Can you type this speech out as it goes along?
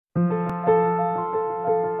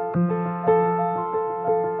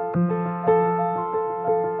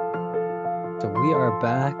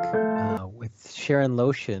back with Sharon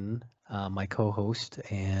Lotion, my co-host,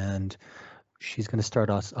 and she's going to start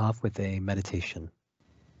us off with a meditation.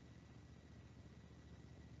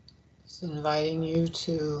 Just inviting you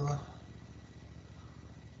to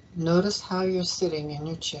notice how you're sitting in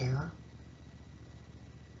your chair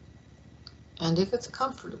and if it's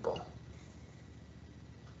comfortable.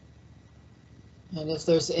 And if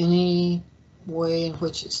there's any way in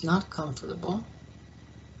which it's not comfortable,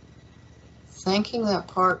 thanking that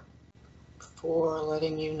part for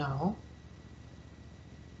letting you know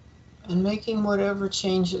and making whatever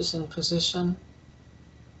changes in position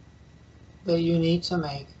that you need to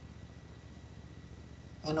make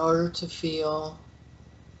in order to feel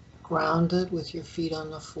grounded with your feet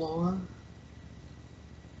on the floor,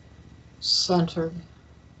 centered,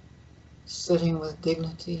 sitting with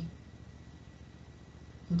dignity,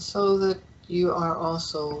 and so that you are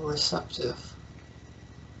also receptive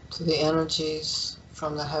to the energies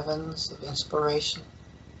from the heavens of inspiration.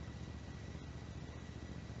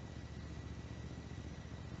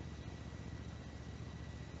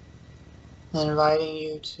 And inviting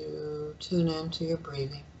you to tune into your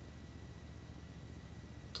breathing,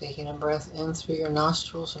 taking a breath in through your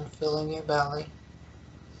nostrils and filling your belly,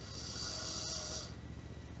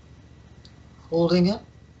 holding it,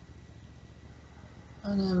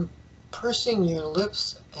 and then pursing your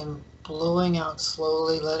lips and blowing out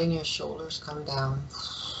slowly, letting your shoulders come down.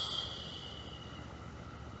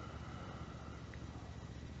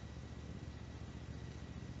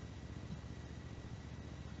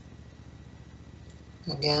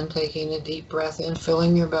 Again, taking a deep breath in,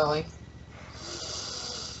 filling your belly.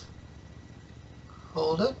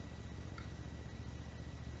 Hold it.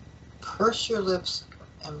 Purse your lips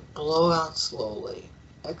and blow out slowly.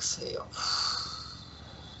 Exhale.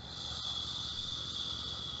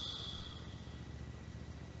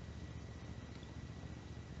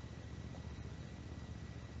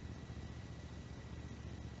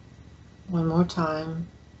 One more time.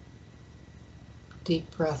 Deep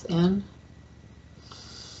breath in.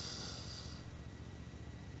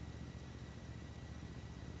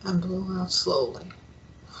 And blow out slowly.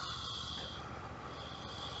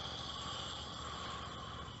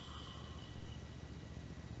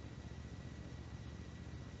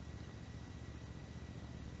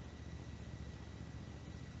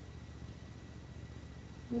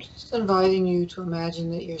 I'm just inviting you to imagine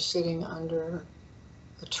that you're sitting under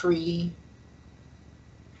a tree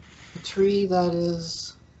that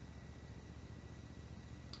is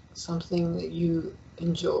something that you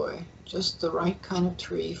enjoy, just the right kind of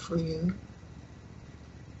tree for you.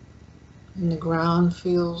 And the ground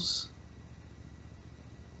feels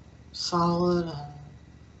solid and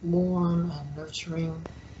warm and nurturing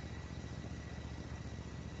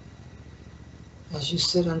as you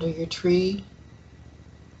sit under your tree.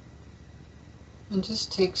 And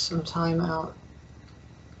just take some time out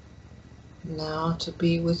now to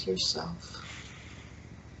be with yourself,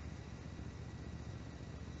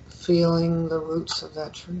 feeling the roots of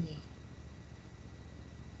that tree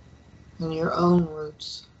and your own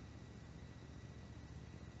roots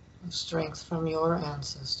of strength from your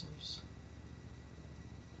ancestors.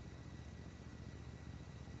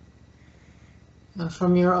 And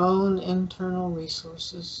from your own internal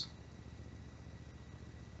resources.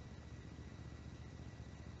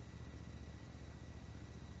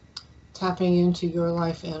 Tapping into your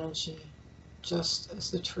life energy, just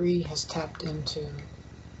as the tree has tapped into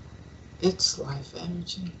its life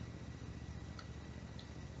energy.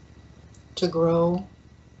 To grow,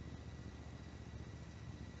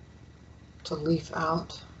 to leaf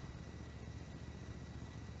out,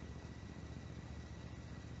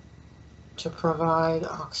 to provide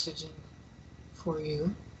oxygen for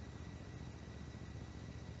you,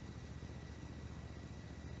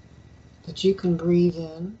 that you can breathe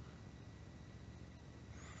in,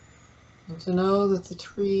 and to know that the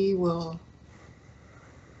tree will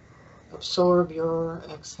absorb your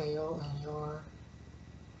exhale and your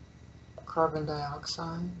carbon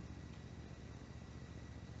dioxide.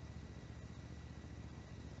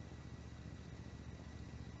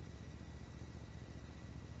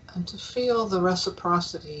 And to feel the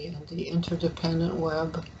reciprocity and the interdependent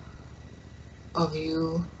web of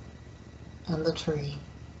you and the tree,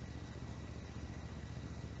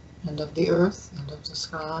 and of the earth, and of the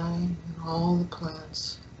sky, and all the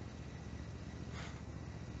plants.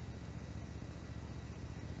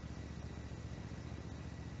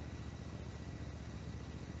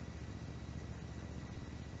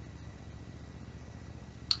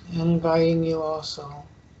 And inviting you also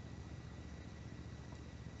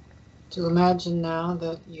to imagine now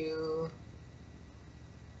that you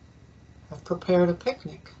I've prepared a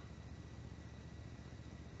picnic.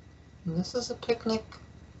 And this is a picnic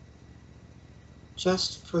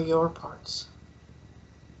just for your parts.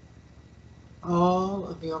 All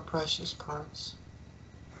of your precious parts.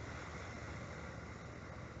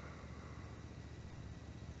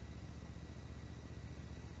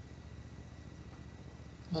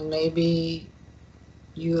 And maybe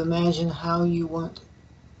you imagine how you want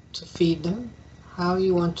to feed them, how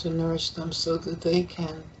you want to nourish them so that they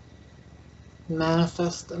can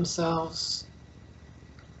manifest themselves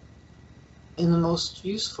in the most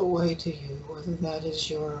useful way to you, whether that is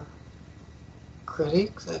your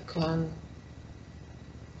critic that can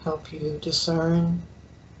help you discern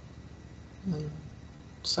when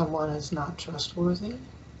someone is not trustworthy,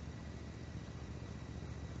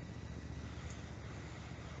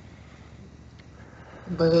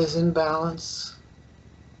 but is in balance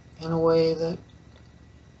in a way that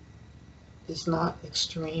is not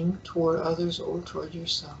extreme toward others or toward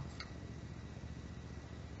yourself.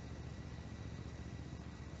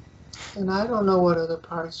 And I don't know what other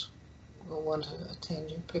parts will want to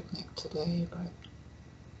attend your picnic today, but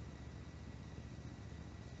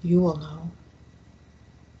you will know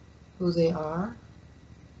who they are,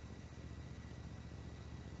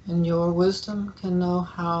 and your wisdom can know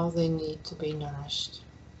how they need to be nourished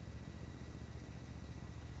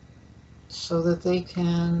so that they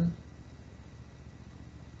can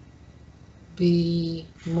be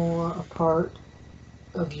more a part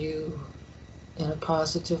of you in a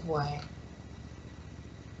positive way,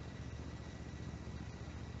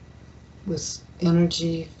 with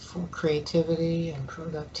energy for creativity and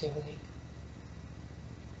productivity,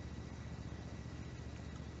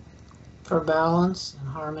 for balance and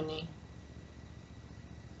harmony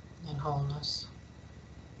and wholeness.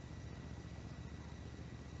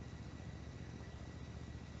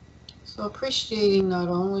 So appreciating not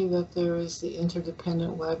only that there is the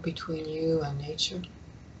interdependent web between you and nature,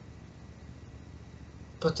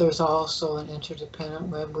 but there's also an interdependent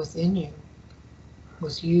web within you,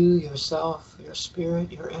 with you, yourself, your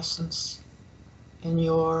spirit, your essence, and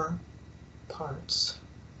your parts.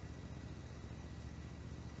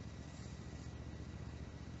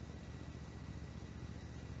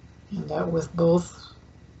 And that with both,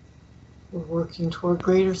 we're working toward a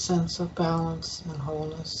greater sense of balance and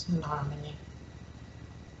wholeness and harmony,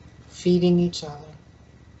 feeding each other.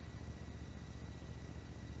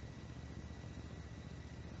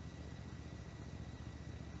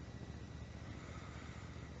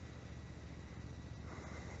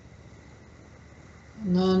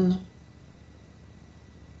 And then,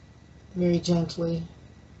 very gently,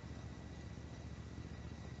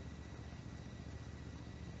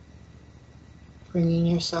 bringing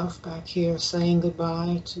yourself back here, saying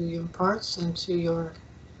goodbye to your parts and to your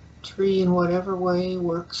tree in whatever way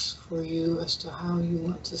works for you as to how you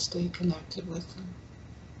want to stay connected with them.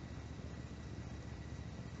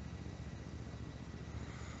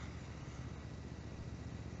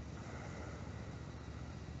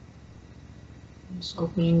 Just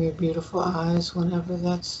opening your beautiful eyes whenever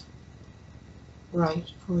that's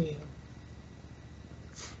right for you.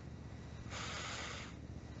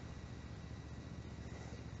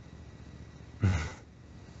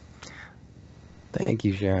 Thank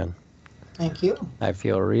you, Sharon. Thank you. I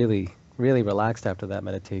feel really, really relaxed after that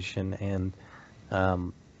meditation. And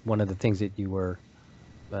one of the things that you were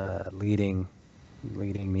leading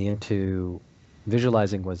me into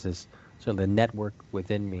visualizing was this sort of the network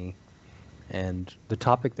within me. And the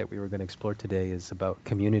topic that we were going to explore today is about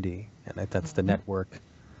community, and that's the network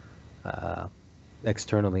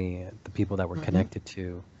externally, the people that we're connected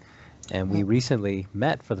to. And we recently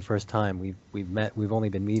met for the first time. We've only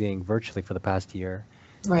been meeting virtually for the past year.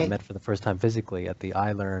 Right. We met for the first time physically at the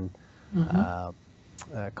iLearn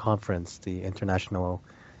conference, the International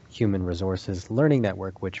Human Resources Learning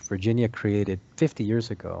Network, which Virginia created 50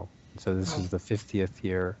 years ago. So this is the 50th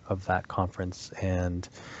year of that conference, and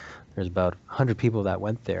there's about 100 people that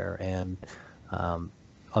went there, and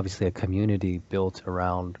obviously a community built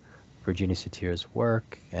around Virginia Satir's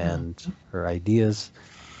work and her ideas.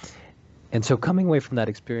 And so coming away from that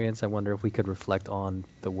experience, I wonder if we could reflect on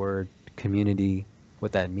the word community,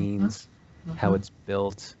 what that means, how it's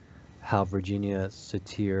built, how Virginia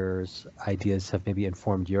Satir's ideas have maybe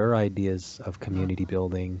informed your ideas of community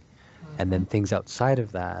building, and then things outside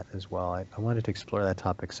of that as well. I wanted to explore that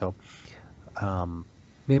topic. So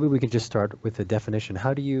maybe we could just start with a definition.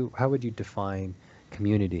 How would you define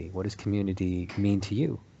community? What does community mean to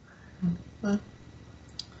you?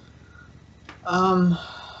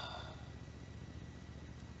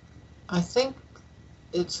 I think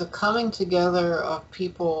it's a coming together of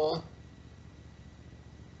people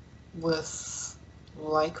with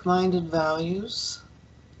like-minded values.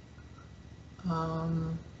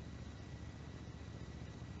 Um,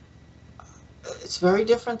 it's very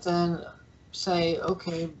different than, say,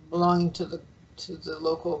 okay, belonging to the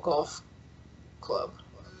local golf club,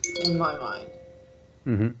 in my mind.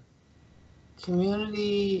 Mm-hmm.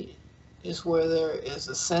 Community is where there is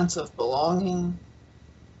a sense of belonging,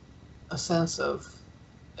 a sense of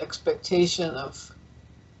expectation of,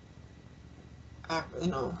 I'm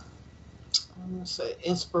going to say,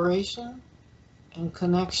 inspiration and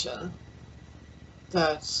connection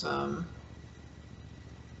that's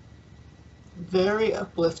very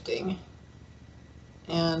uplifting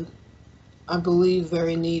and I believe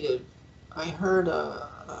very needed. I heard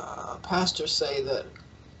a pastor say that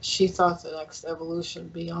she thought the next evolution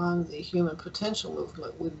beyond the human potential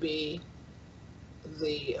movement would be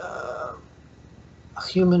the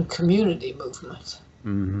human community movement.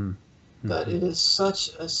 Mm-hmm. That it is such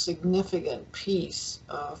a significant piece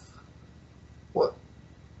of what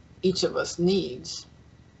each of us needs.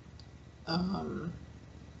 And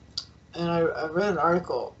I read an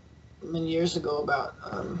article many years ago about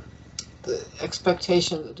the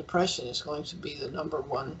expectation that depression is going to be the number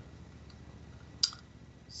one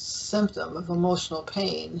symptom of emotional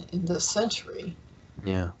pain in this century.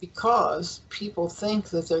 Yeah. Because people think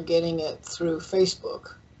that they're getting it through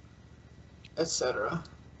Facebook, etc.,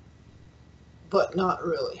 but not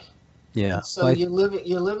really. Yeah. And so you're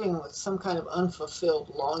living with some kind of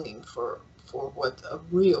unfulfilled longing for what a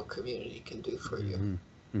real community can do for you. Mm-hmm.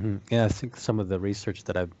 Mm-hmm. Yeah, I think some of the research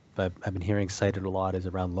that I've been hearing cited a lot is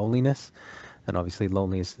around loneliness, and obviously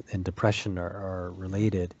loneliness and depression are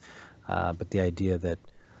related. But the idea that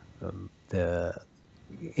the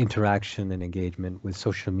interaction and engagement with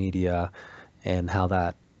social media and how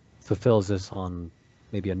that fulfills us on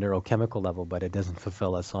maybe a neurochemical level, but it doesn't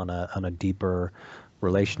fulfill us on a deeper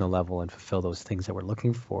relational level and fulfill those things that we're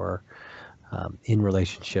looking for in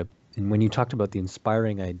relationship. And when you talked about the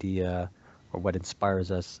inspiring idea or what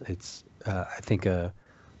inspires us, it's I think a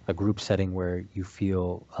group setting where you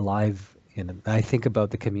feel alive. And I think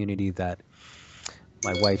about the community that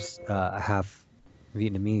my wife's half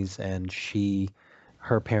Vietnamese, and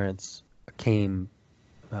her parents came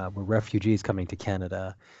were refugees coming to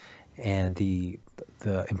Canada, and the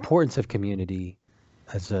importance of community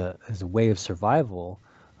as a way of survival,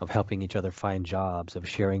 of helping each other find jobs, of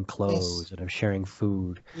sharing clothes, Yes. and of sharing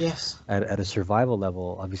food Yes. at a survival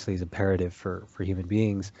level, obviously is imperative for human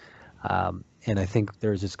beings. And I think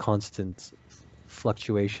there's this constant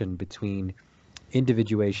fluctuation between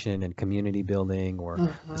individuation and community building, or a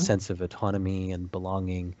Mm-hmm. sense of autonomy and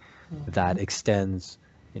belonging Mm-hmm. that extends,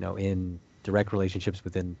 in direct relationships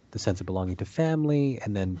within the sense of belonging to family,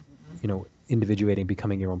 and then, individuating,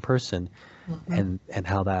 becoming your own person, Mm-hmm. and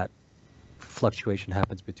how that fluctuation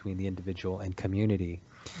happens between the individual and community.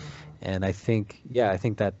 And I think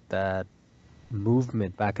that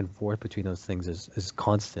movement back and forth between those things is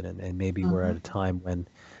constant, and maybe we're Mm-hmm. at a time when,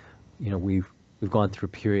 we've gone through a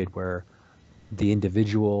period where the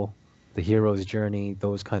individual, the hero's journey,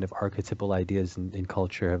 those kind of archetypal ideas in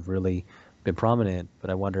culture have really been prominent. But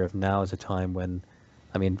I wonder if now is a time when,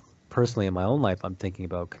 I mean, personally in my own life, I'm thinking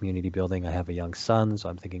about community building. I have a young son, so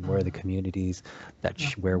I'm thinking, where are the communities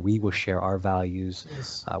where we will share our values,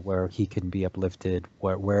 Yes. where he can be uplifted?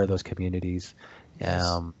 Where are those communities,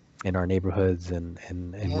 Yes. in our neighborhoods, and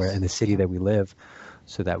where in Yes. the city Yeah. that we live,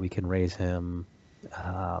 so that we can raise him,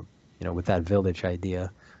 with that village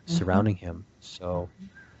idea Mm-hmm. surrounding him. So,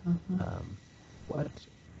 Mm-hmm. um, what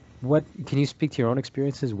what can you speak to your own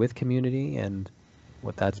experiences with community and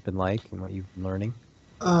what that's been like and what you've been learning?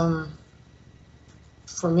 Um,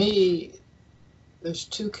 for me, there's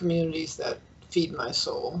two communities that feed my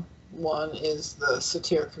soul. One is the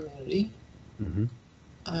Satir community, Mm-hmm.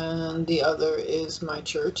 and the other is my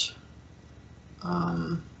church.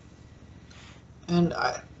 Um, and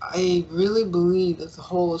I really believe that the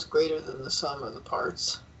whole is greater than the sum of the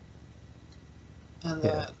parts, and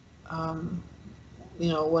Yeah. that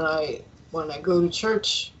when I go to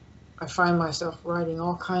church, I find myself writing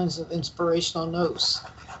all kinds of inspirational notes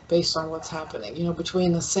based on what's happening.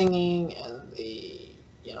 Between the singing and the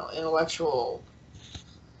intellectual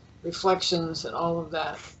reflections and all of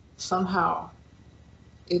that, somehow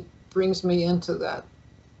it brings me into that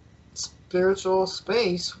spiritual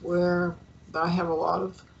space where I have a lot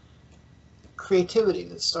of creativity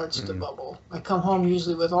that starts to Mm. bubble. I come home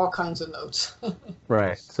usually with all kinds of notes.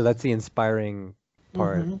 Right. So that's the inspiring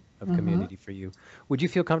part Mm-hmm. of Mm-hmm. community for you. Would you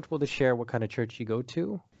feel comfortable to share what kind of church you go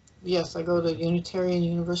to? Yes, I go to Unitarian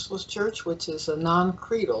Universalist Church, which is a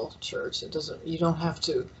non-creedal church. You don't have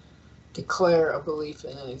to declare a belief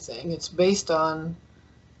in anything. It's based on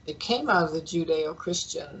it came out of the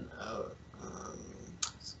Judeo-Christian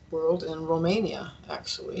world in Romania,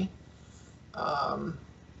 actually. Um,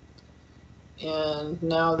 and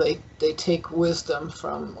now they take wisdom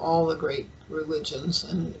from all the great religions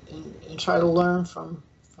and try to learn from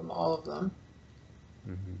all of them.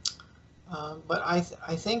 But I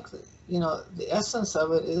think that, the essence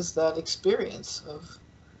of it is that experience of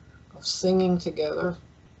singing together.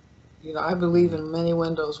 I believe in many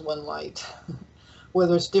windows, one light.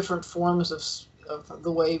 Whether it's different forms of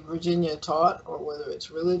the way Virginia taught, or whether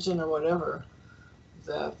it's religion or whatever,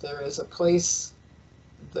 that there is a place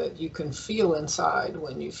that you can feel inside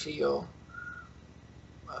when you feel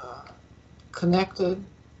connected,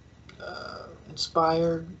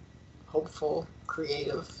 inspired, hopeful,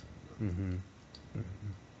 creative. Mm-hmm.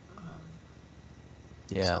 Um,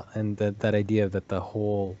 Yeah, so, and that idea that the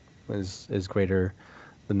whole is greater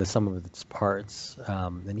than the sum of its parts,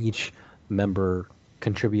 and each member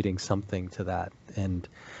contributing something to that. And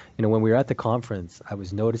when we were at the conference, I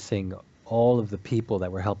was noticing all of the people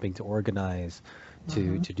that were helping to organize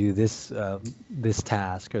mhm, to do this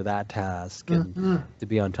task or that task, and mhm, to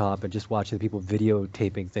be on top, and just watching the people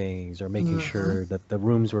videotaping things or making mhm, sure that the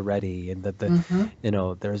rooms were ready, and that mhm.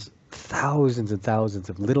 there's thousands and thousands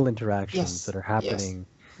of little interactions that Yes, are yes, happening,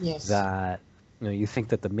 yes. that you think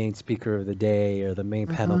that the main speaker of the day or the main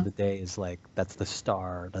panel of Mhm, the day is like, that's the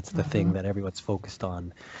star, that's the thing mhm, that everyone's focused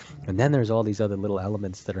on. And then mhm, there's all these other little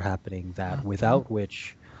elements that are happening, that mhm. without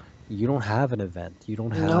which you don't have an event, you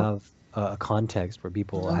don't Nope, have a context where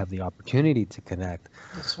people nope. have the opportunity to connect.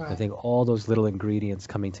 That's I right. think all those little ingredients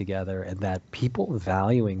coming together, and that people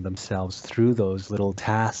valuing themselves through those little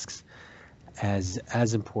tasks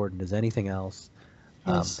as important as anything else.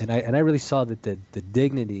 Yes, And I really saw that the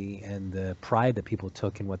dignity and the pride that people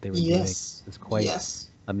took in what they were doing yes, was quite yes,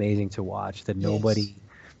 amazing to watch. That yes. nobody,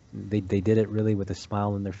 they did it really with a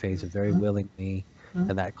smile on their face, very Mhm, willingly, mhm.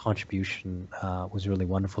 and that contribution was really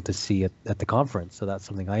wonderful to see at the conference. So that's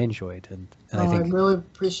something I enjoyed, and I Oh, I think. really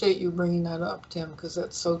appreciate you bringing that up, Tim, because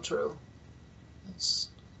that's so true. It's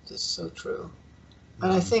just so true.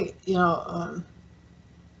 And I Mhm. think,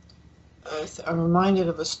 I'm reminded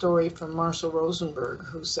of a story from Marshall Rosenberg,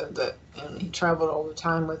 who said that, and he traveled all the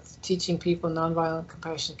time with teaching people nonviolent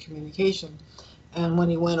compassionate communication. And when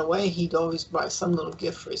he went away, he'd always buy some little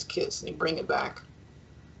gift for his kids and he'd bring it back.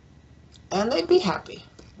 And they'd be happy,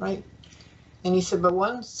 right? And he said, but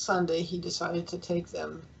one Sunday he decided to take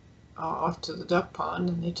them off to the duck pond,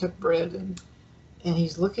 and they took bread, and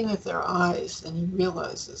he's looking at their eyes, and he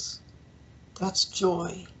realizes that's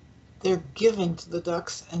joy. They're giving to the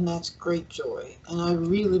ducks, and that's great joy. And I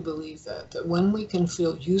really believe that when we can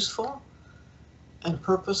feel useful and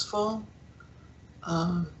purposeful,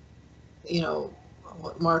 um, you know,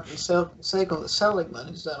 what Martin Seligman,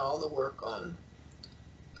 who's done all the work on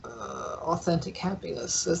authentic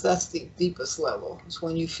happiness, says that's the deepest level. It's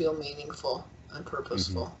when you feel meaningful and Mhm.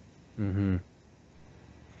 purposeful. Mhm.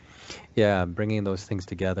 Yeah, bringing those things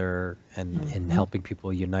together, and Hmm. helping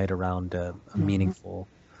people unite around a Hmm. meaningful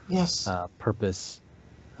Yes, purpose,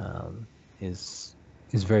 um, is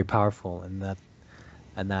very powerful, and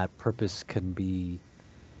that purpose can be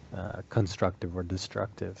constructive or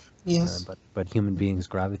destructive, yes. but human beings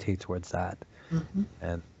gravitate towards that, Hmm.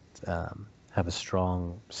 and have a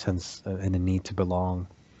strong sense and a need to belong.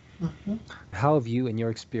 Hmm. How have you, in your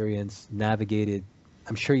experience, navigated?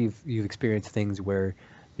 I'm sure you've experienced things where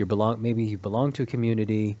maybe you belong to a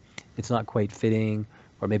community, it's not quite fitting,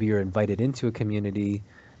 or maybe you're invited into a community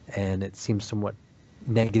and it seems somewhat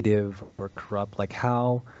negative or corrupt. Like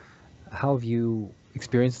how have you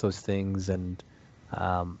experienced those things, and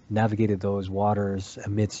navigated those waters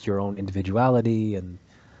amidst your own individuality? And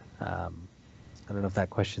um, I don't know if that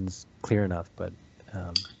question's clear enough, but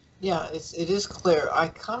um, Yeah, it is clear. I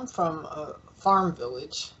come from a farm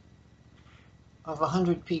village of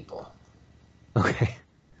 100 people, okay,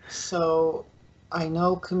 so I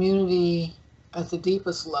know community at the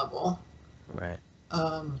deepest level. right.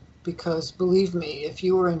 Because believe me, if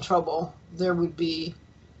you were in trouble, there would be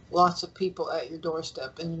lots of people at your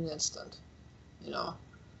doorstep in an instant. You know,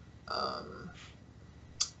 um,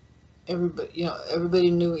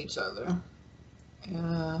 everybody knew each other,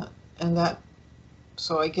 uh, and that.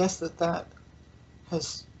 So I guess that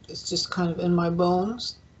has it's just kind of in my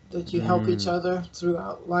bones that you help each Mm, other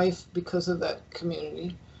throughout life because of that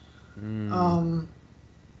community. mm, Um,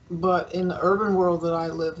 but in the urban world that I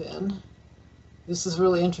live in, this is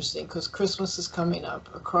really interesting because Christmas is coming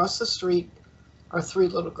up. Across the street are three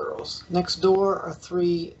little girls. Next door are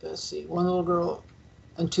three, let's see, one little girl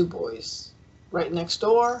and two boys. Right next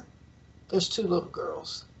door, there's two little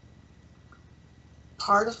girls.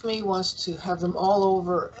 part of me wants to have them all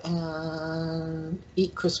over and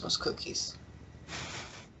eat Christmas cookies,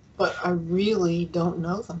 but I really don't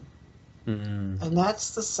know them. Mm. And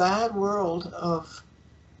that's the sad world of,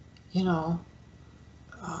 you know,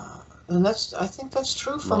 and I think that's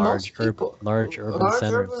true for most people. Large urban Large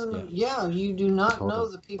centers. urban, Yeah, yeah, you do not know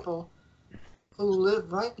totally. the people who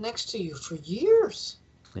live right next to you for years,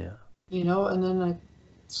 Yeah. and then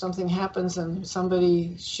something happens and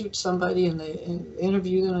somebody shoots somebody and they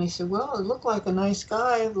interview them and they say, well, it looked like a nice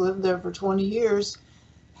guy, lived there for 20 years,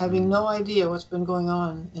 having no idea what's been going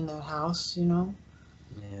on in that house.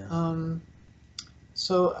 Yeah.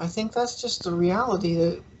 So I think that's just the reality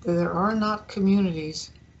that there are not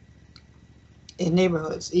communities in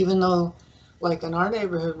neighborhoods, even though, like in our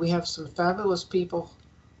neighborhood, we have some fabulous people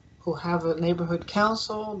who have a neighborhood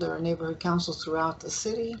council. There are neighborhood councils throughout the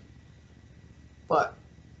city, but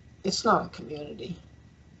it's not a community,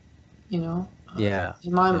 Yeah.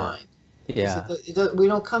 in my Yeah. mind. Because Yeah. we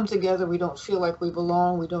don't come together, we don't feel like we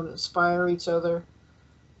belong, we don't inspire each other.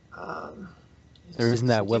 Um, There isn't it's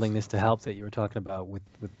that different. willingness to help that you were talking about with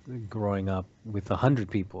growing up with 100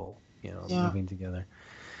 people, Yeah. living together.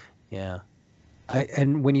 Yeah.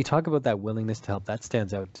 And when you talk about that willingness to help, that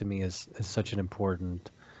stands out to me as such an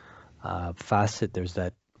important facet. There's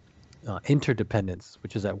that interdependence,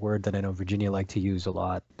 which is that word that I know Virginia liked to use a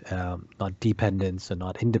lot. Not dependence and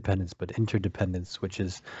not independence, but interdependence, which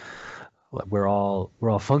is we're all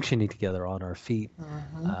functioning together on our feet,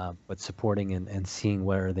 Hmm. but supporting and seeing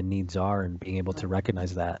where the needs are and being able to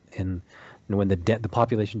recognize that. And when the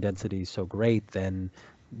population density is so great, then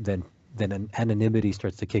then an anonymity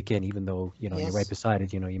starts to kick in. Even though you're right Yes. beside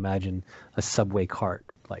it. You imagine a subway cart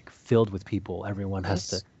like filled with people. Everyone has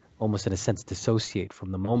to Yes. almost in a sense dissociate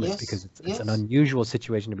from the moment because Yes. it's an Yes. unusual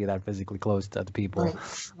situation to be that physically close to other people Right.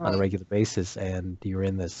 on a Right. regular basis, and you're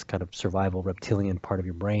in this kind of survival reptilian part of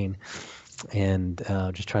your brain, and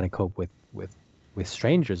just trying to cope with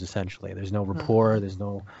strangers. Essentially, there's no rapport. Hmm. There's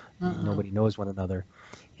no Hmm. nobody knows one another,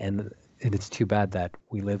 and it's too bad that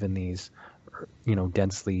we live in these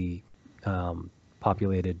densely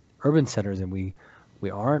populated urban centers, and we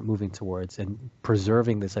aren't moving towards and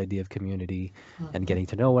preserving this idea of community and Hmm. getting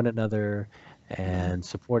to know one another and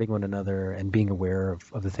supporting one another and being aware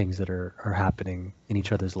of the things that are happening in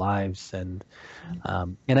each other's lives. And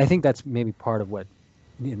I think that's maybe part of what,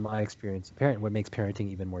 in my experience, what makes parenting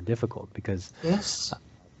even more difficult, Yes.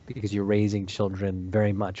 because you're raising children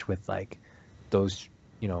very much with like those,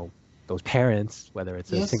 you know, those parents, whether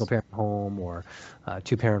it's a single Yes. parent home or a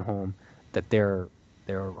two-parent home, that they're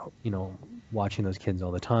watching those kids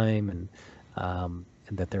all the time, and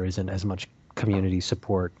that there isn't as much community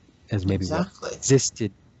support as maybe what Exactly.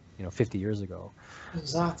 existed 50 years ago.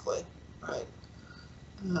 Exactly. Right.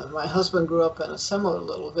 My husband grew up in a similar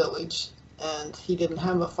little village, and he didn't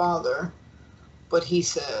have a father, but he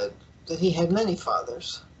said that he had many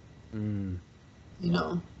fathers. Mm, You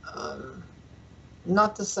know, um,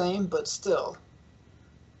 not the same, but still.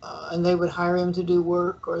 And they would hire him to do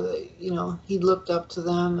work, or he looked up to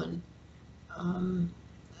them, um,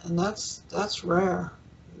 and that's rare.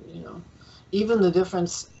 You know, even the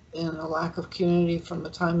difference in a lack of community from the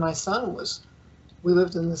time my son was. We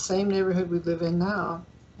lived in the same neighborhood we live in now,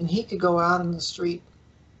 and he could go out in the street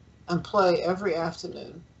and play every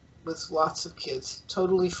afternoon with lots of kids,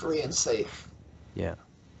 totally free and safe. yeah.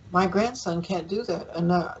 My grandson can't do that, and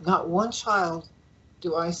not one child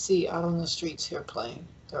do I see out on the streets here playing.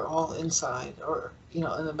 They're all inside or in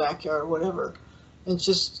the backyard or whatever. It's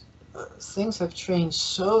just things have changed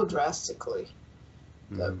so drastically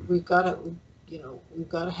that Hmm. we've got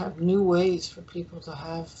to have new ways for people to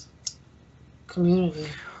have community.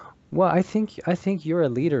 Well, I think you're a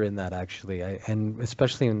leader in that, actually, and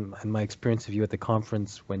especially in my experience of you at the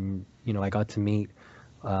conference, when I got to meet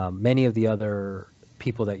many of the other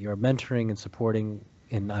people that you're mentoring and supporting,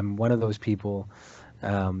 and I'm one of those people.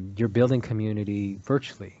 You're building community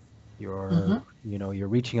virtually. Hmm. You're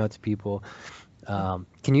reaching out to people.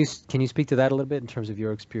 Can you speak to that a little bit in terms of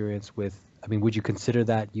your experience with? I mean, would you consider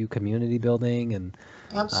that you community building? And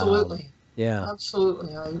um, Absolutely, yeah.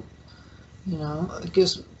 absolutely. It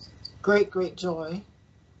gives great, great joy.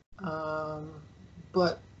 Um,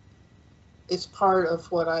 but it's part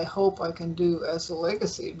of what I hope I can do as a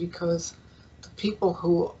legacy, because the people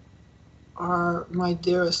who are my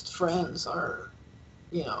dearest friends are,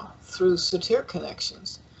 through Satir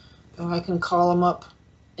connections. And I can call them up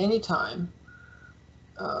anytime,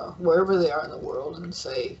 wherever they are in the world, and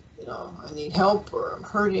say, I need help, or I'm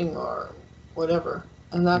hurting, or whatever.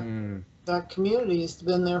 And Mm, that community has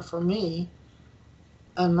been there for me.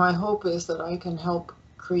 And my hope is that I can help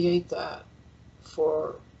create that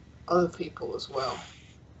for other people as well.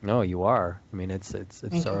 No, you are. I mean, it's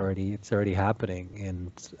Thank you. already happening,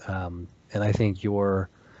 and I think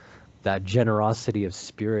that generosity of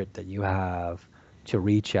spirit that you have to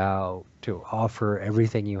reach out, to offer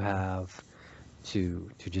everything you have, to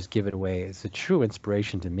just give it away is a true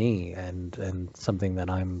inspiration to me, and something that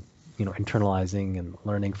I'm, internalizing and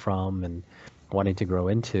learning from and wanting to grow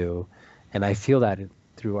into. And I feel that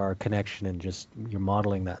through our connection, and just you're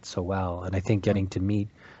modeling that so well. And I think getting to meet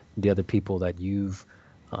the other people that you've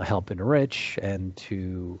helped enrich and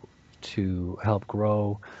to help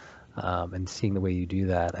grow, and seeing the way you do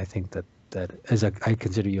that, I think that I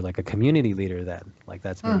consider you like a community leader. Then, like,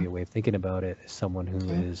 that's maybe Hmm. a way of thinking about it, as someone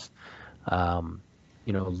who Okay. is,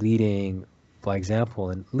 leading by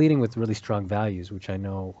example and leading with really strong values, which I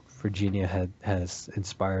know Virginia has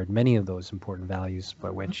inspired many of those important values by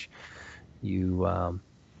Mhm. which you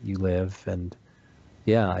live. And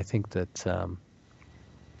yeah, I think that,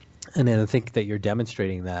 and then I think that you're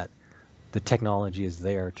demonstrating that the technology is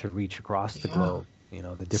there to reach across the Yeah. globe.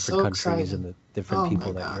 The different So countries and exciting. the different Oh my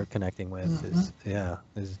people that God. you're connecting with Hmm.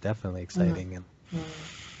 is definitely Hmm. exciting. And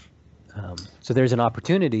Hmm. so there's an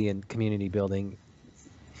opportunity in community building,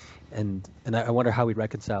 and I wonder how we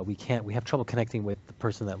reconcile. We have trouble connecting with the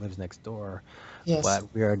person that lives next door, Yes.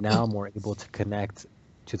 but we are now more able to connect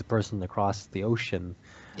to the person across the ocean.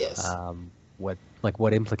 Yes.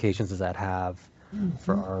 What implications does that have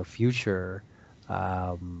for Hmm. our future?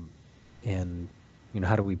 Um, and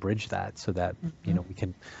how do we bridge that so that Hmm. we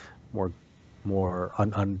can more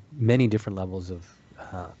on many different levels of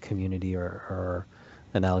community or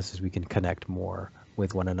analysis, we can connect more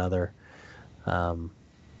with one another. Um,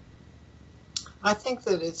 I think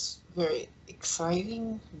that it's very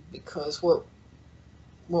exciting because what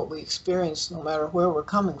we experience, no matter where we're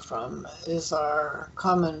coming from, is our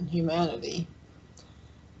common humanity.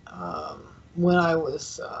 When I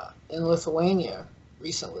was in Lithuania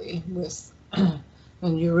recently with, and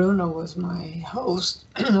Yuruna was my host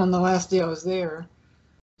on the last day I was there,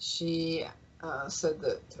 she said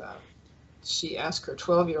that she asked her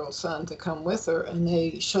 12-year-old son to come with her, and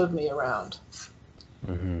they showed me around.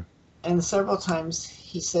 mhm. And several times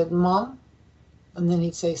he said, "Mom," and then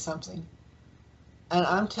he'd say something. And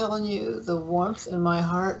I'm telling you, the warmth in my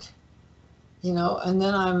heart, and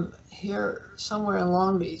then I'm here somewhere in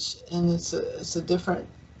Long Beach, and it's a different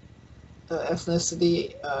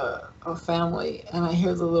ethnicity of family, and I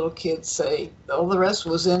hear the little kids say, all the rest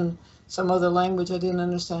was in some other language I didn't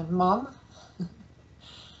understand, "Mom,"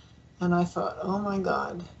 and I thought, oh my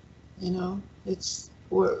God, it's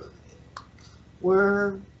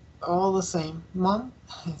we're all the same, Mom.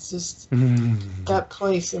 It's just that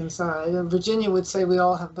place inside. And Virginia would say we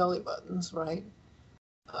all have belly buttons, right?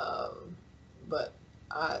 Um, but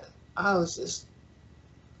I I was just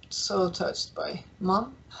so touched by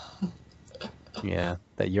Mom. Yeah,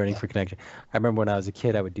 that yearning Yeah. for connection. I remember when I was a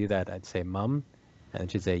kid, I would do that. I'd say "mum,"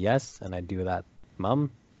 and she'd say "yes," and I'd do that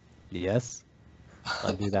 "mum, yes."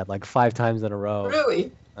 I'd do that like 5 times in a row,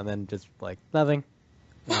 Really? and then just like nothing,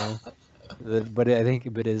 you know. But I think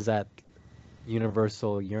it is that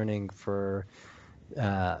universal yearning for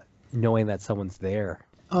uh, knowing that someone's there,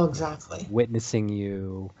 Oh, exactly. witnessing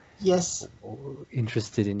you, Yes. or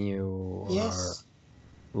interested in you, or Yes.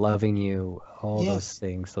 loving you. All those Yes.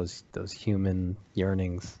 things, those human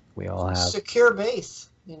yearnings we all have. Secure base.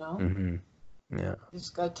 Hmm. Yeah.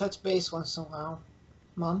 Just got to touch base once in a while,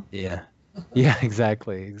 Mom. Yeah. Yeah,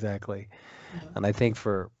 exactly, exactly. Yeah. And I think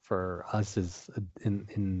for us as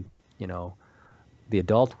in the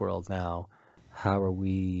adult world now, how are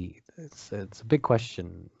we? It's a big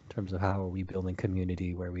question in terms of how are we building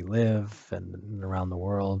community where we live and around the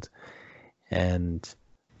world. And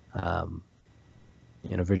um,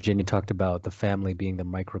 Virginia talked about the family being the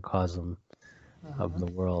microcosm of Mhm.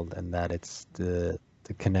 the world, and that it's the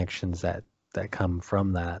connections that come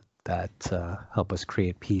from that help us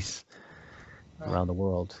create peace Right. around the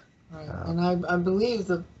world. Right. Uh, And I believe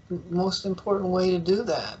the most important way to do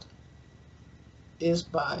that is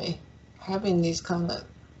by having these kind of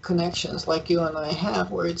connections like you and I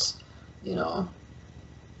have, where you know,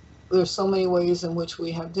 there's so many ways in which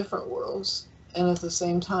we have different worlds, and at the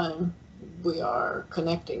same time, we are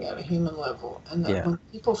connecting at a human level. And that yeah. when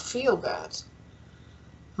people feel that,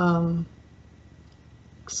 um,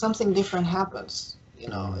 something different happens.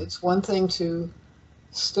 Mm, It's one thing to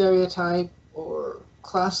stereotype or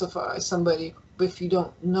classify somebody if you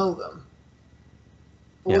don't know them.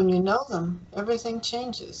 But yeah. when you know them, everything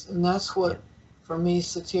changes. And that's Yeah. what, for me,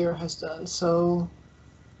 Satir has done so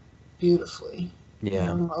beautifully.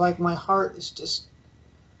 Yeah. Like my heart is just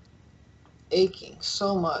aching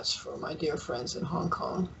so much for my dear friends in Hong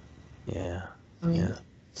Kong. Yeah. I mean, Yeah.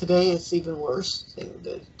 Today it's even worse.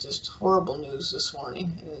 Just horrible news this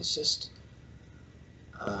morning, and it's just.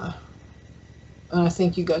 And I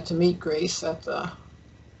think you got to meet Grace at the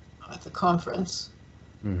conference.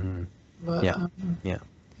 Mm-hmm. But Yeah. Yeah.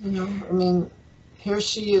 you know, I mean, here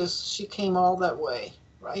she is. She came all that way,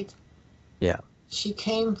 right? Yeah. She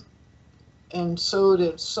came, and so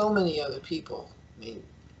did so many other people. I mean,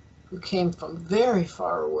 who came from very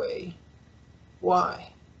far away.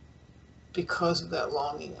 Why? Because of that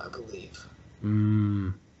longing, I believe.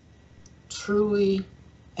 Mm. Truly,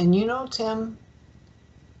 and you know, Tim,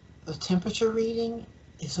 the temperature reading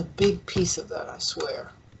is a big piece of that, I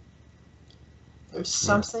swear. There's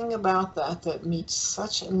something about that that meets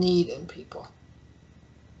such a need in people.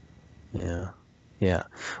 Yeah. Yeah.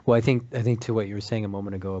 Well, I think to what you were saying a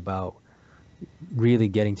moment ago about really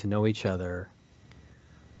getting to know each other,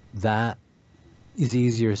 that is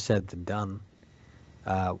easier said than done.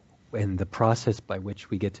 And the process by which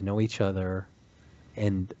we get to know each other,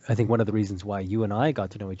 and I think one of the reasons why you and I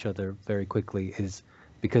got to know each other very quickly is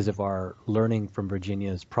because of our learning from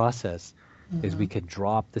Virginia's process, is we Mm-hmm. could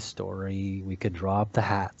drop the story, we could drop the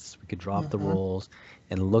hats, we could drop the Mm-hmm. roles,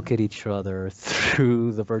 and look at each other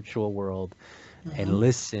through the virtual world and Mm-hmm.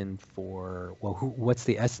 listen for, well, what's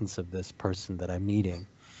the essence of this person that I'm meeting,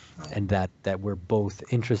 Right. and that we're both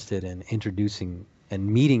interested in introducing and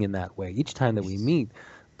meeting in that way. Each time that we Yes. meet,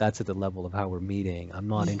 that's at the level of how we're meeting. I'm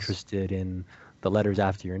not Yes. interested in the letters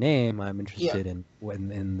after your name. I'm Yeah. interested in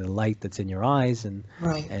the light that's in your eyes,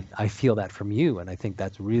 Right. and I feel that from you. And I think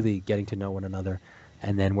that's really getting to know one another,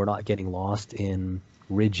 and then we're not getting lost in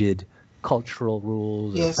rigid cultural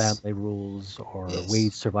rules or Yes. family rules or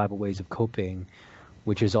Yes. survival ways of coping,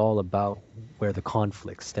 which is all about where the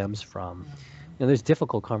conflict stems from. There's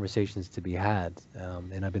difficult conversations to be had,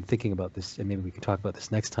 and I've been thinking about this, and maybe we can talk about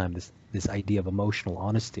this next time. This idea of emotional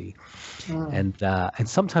honesty, Mm. and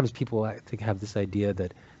sometimes people, I think, have this idea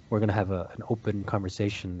that we're going to have an open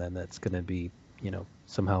conversation, then that's going to be,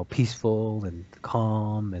 somehow peaceful and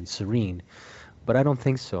calm and serene. But I don't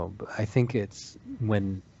think so. But I think it's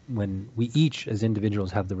when we each, as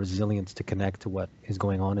individuals, have the resilience to connect to what is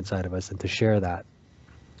going on inside of us and to share that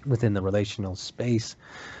within the relational space,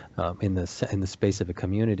 in the space of a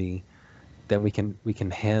community, then we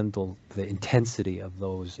can handle the intensity of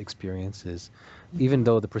those experiences, even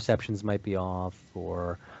though the perceptions might be off,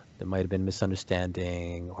 or there might have been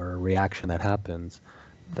misunderstanding or a reaction that happens.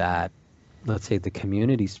 That, let's say, the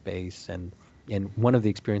community space, and one of the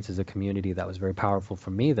experiences of community that was very powerful for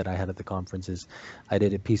me that I had at the conference is I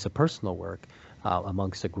did a piece of personal work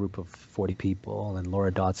amongst a group of 40 people, and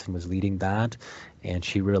Laura Dotson was leading that, and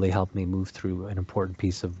she really helped me move through an important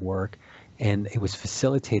piece of work. And it was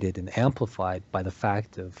facilitated and amplified by the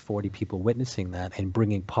fact of 40 people witnessing that and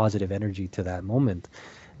bringing positive energy to that moment,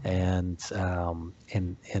 and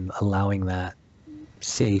allowing that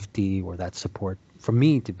safety or that support for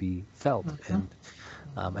me to be felt.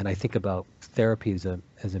 Mm-hmm. And I think about therapy as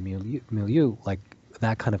a milieu, like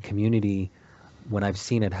that kind of community. When I've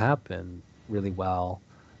seen it happen really well,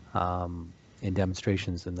 in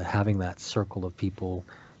demonstrations, and having that circle of people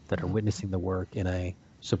that are witnessing the work in a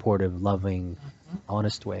supportive, loving,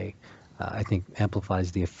 honest way, I think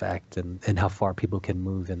amplifies the effect, and how far people can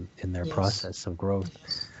move in their Yes. process of growth.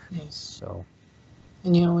 Yes. Yes. So,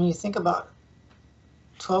 And you know, when you think about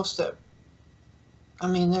 12-step, I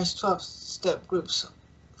mean, there's 12-step groups,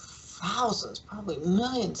 thousands, probably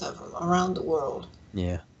millions of them around the world.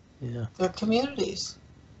 yeah, yeah, They're communities.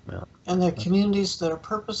 yeah, And they're communities that are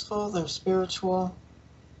purposeful, they're spiritual,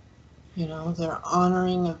 you know, they're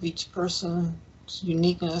honoring of each person's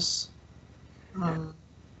uniqueness. Um,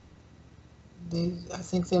 I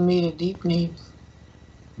think they meet a deep need.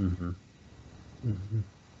 mm-hmm, mm-hmm.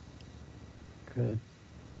 Good.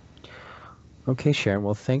 Okay, Sharon.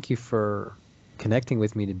 Well, thank you for connecting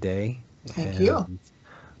with me today, Thank you.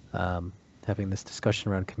 and having this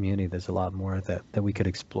discussion around community. There's a lot more that we could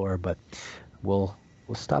explore, but we'll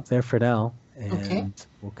stop there for now, Okay, and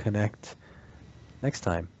we'll connect next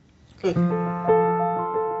time. good.